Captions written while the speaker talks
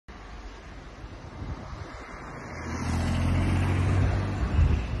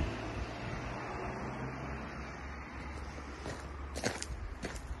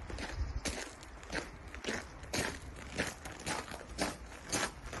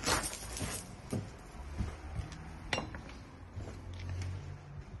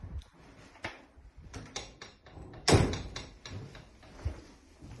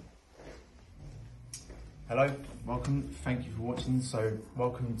Hello, welcome, thank you for watching. So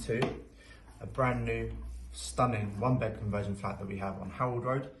welcome to a brand new, stunning one-bed conversion flat that we have on Harold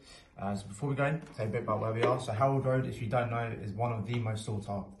Road. So before we go in, tell you a bit about where we are. So Harold Road, if you don't know, is one of the most sought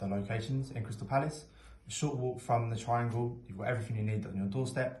after locations in Crystal Palace. A short walk from the Triangle, you've got everything you need on your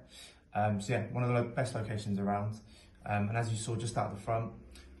doorstep. So yeah, one of the best locations around. And as you saw just out the front,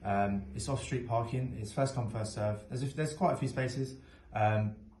 it's off-street parking, it's first come, first serve. There's quite a few spaces,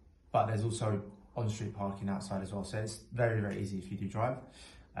 but there's also on-street parking outside as well, so it's very, very easy if you do drive.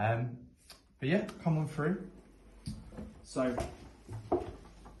 But yeah, come on through. So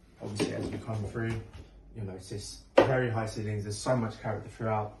obviously as you come through, you'll notice very high ceilings. There's so much character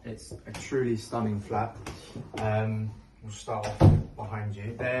throughout. It's a truly stunning flat. We'll start off behind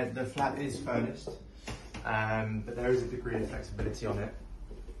you. The flat is furnished, but there is a degree of flexibility on it.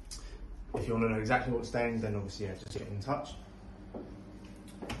 If you want to know exactly what's staying, then obviously yeah, just get in touch.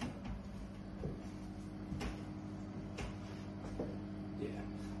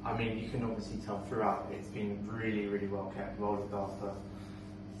 I mean, you can obviously tell throughout it's been really, really well kept, well looked after,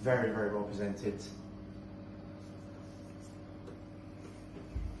 very, very well presented.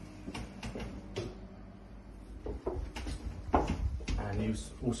 And you've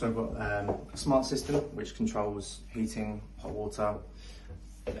also got a smart system which controls heating, hot water.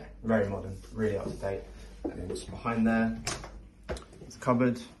 Yeah, very modern, really up to date. And then just behind there, it's a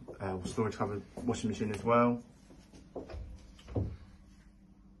cupboard, storage cupboard, washing machine as well.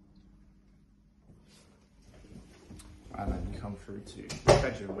 And then you come through to the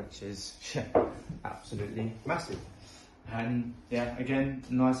bedroom, which is absolutely massive. And yeah, again,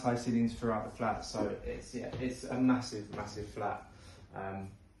 nice high ceilings throughout the flat. So it's a massive, massive flat.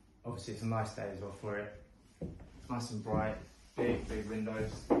 Obviously, it's a nice day as well for it. Nice and bright, big, big windows.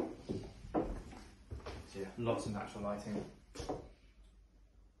 So yeah, lots of natural lighting.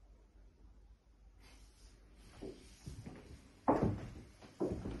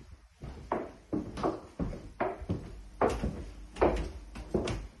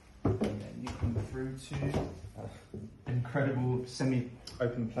 To incredible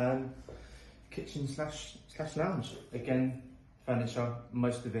semi-open plan kitchen slash lounge. Again, furniture,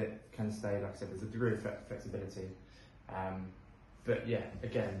 most of it can stay. Like I said, there's a degree of flexibility, but yeah,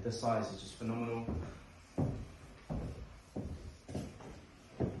 again, the size is just phenomenal.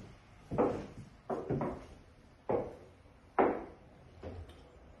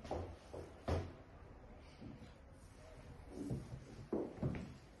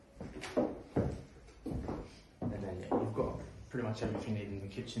 Pretty much everything you need in the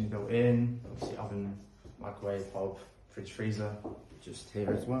kitchen built in. Obviously oven, microwave, hob, fridge, freezer, just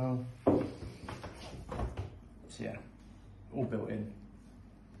here as well. So yeah, all built in.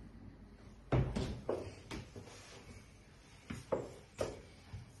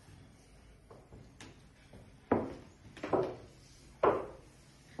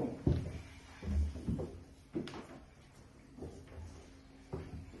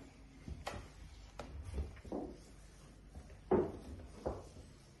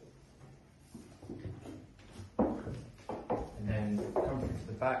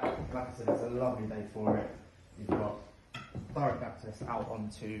 Back, like I said, it's a lovely day for it. You've got direct access out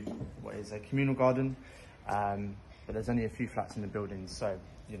onto what is a communal garden, but there's only a few flats in the building, so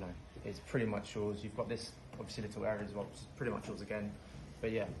you know it's pretty much yours. You've got this obviously little area as well, which is pretty much yours again.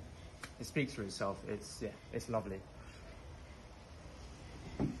 But yeah, it speaks for itself. It's lovely.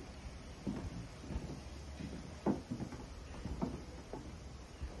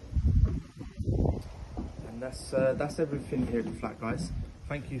 That's everything here at the flat, guys.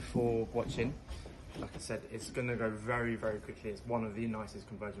 Thank you for watching. Like I said, it's going to go very, very quickly. It's one of the nicest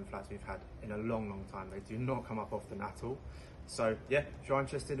conversion flats we've had in a long, long time. They do not come up often at all. So yeah, if you're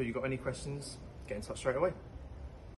interested or you've got any questions, get in touch straight away.